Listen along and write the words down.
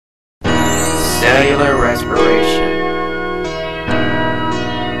Cellular Respiration.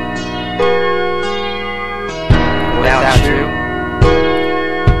 Without you,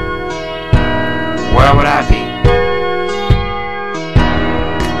 where would I be?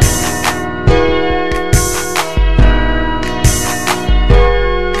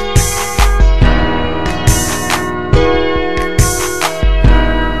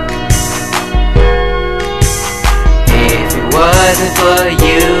 If it wasn't for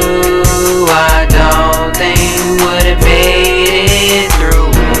you, I don't think we would have made it through.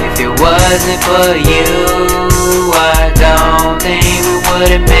 If it wasn't for you, I don't think we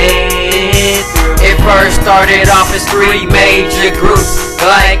would have made it through. It first started off as 3 major groups.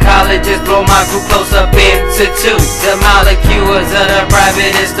 Glycologists blow my group close up into 2. The molecules of the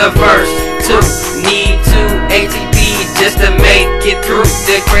private is the first 2. Need 2 ATP just to make it through.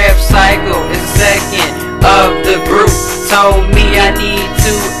 The Krebs cycle is the second of the group. Told me I need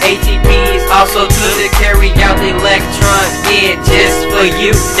 2 ATPs, also 2 to carry out the electrons. Yeah, just for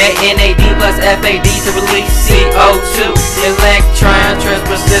you. That NAD plus FAD to release CO2. Electron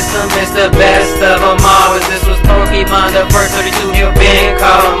transport system is the best of them all. As this was Pokemon, the first 32, he'll been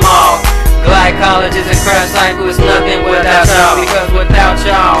called them all. Glycologists and Krebs cycle is nothing without y'all. Because without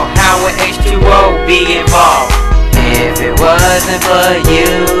y'all, how would H2O be involved? If it wasn't for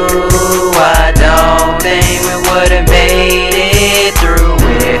you, I don't think we would've made it through.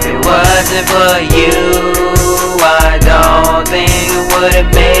 If it wasn't for you, I don't think we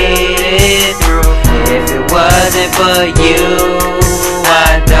would've made it through. If it wasn't for you,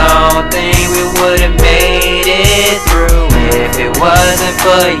 I don't think we would've made it through. If it wasn't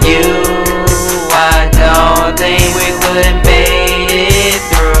for you, I don't think we would've made it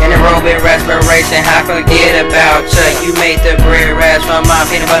through. Anaerobic respiration, I forget about ya. You made the bread rash from my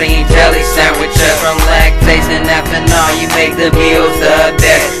peanut butter and jelly sandwiches. From lactase and ethanol, you make the meals the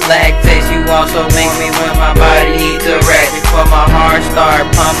best. Lactase, you also make me when my body needs a rest. Before my heart start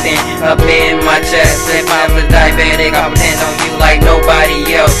pumping up in my chest. If I was diabetic, I'll depend on you like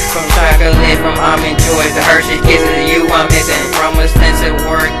nobody else. From chocolate, from almond joys, the Hershey kisses, you I'm missing. From extensive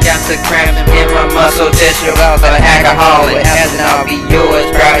workouts to cramps in my muscle tissue. I was an alcoholic, as and I'll be yours,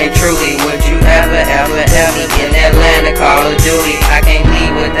 proud and truly. Would you ever in Atlanta, call of duty? I can't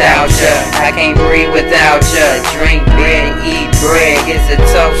leave without ya, I can't breathe without ya. Drink beer and eat bread, it's a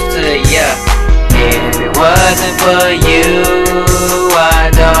toast to ya. If it wasn't for you,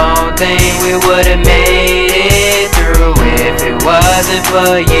 I don't think we would've made it through. If it wasn't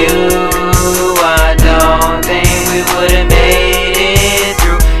for you, I don't think we would've made it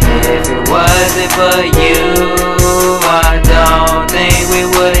through. If it wasn't for you, I don't think we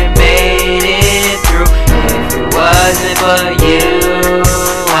would've made it through. If it wasn't for you,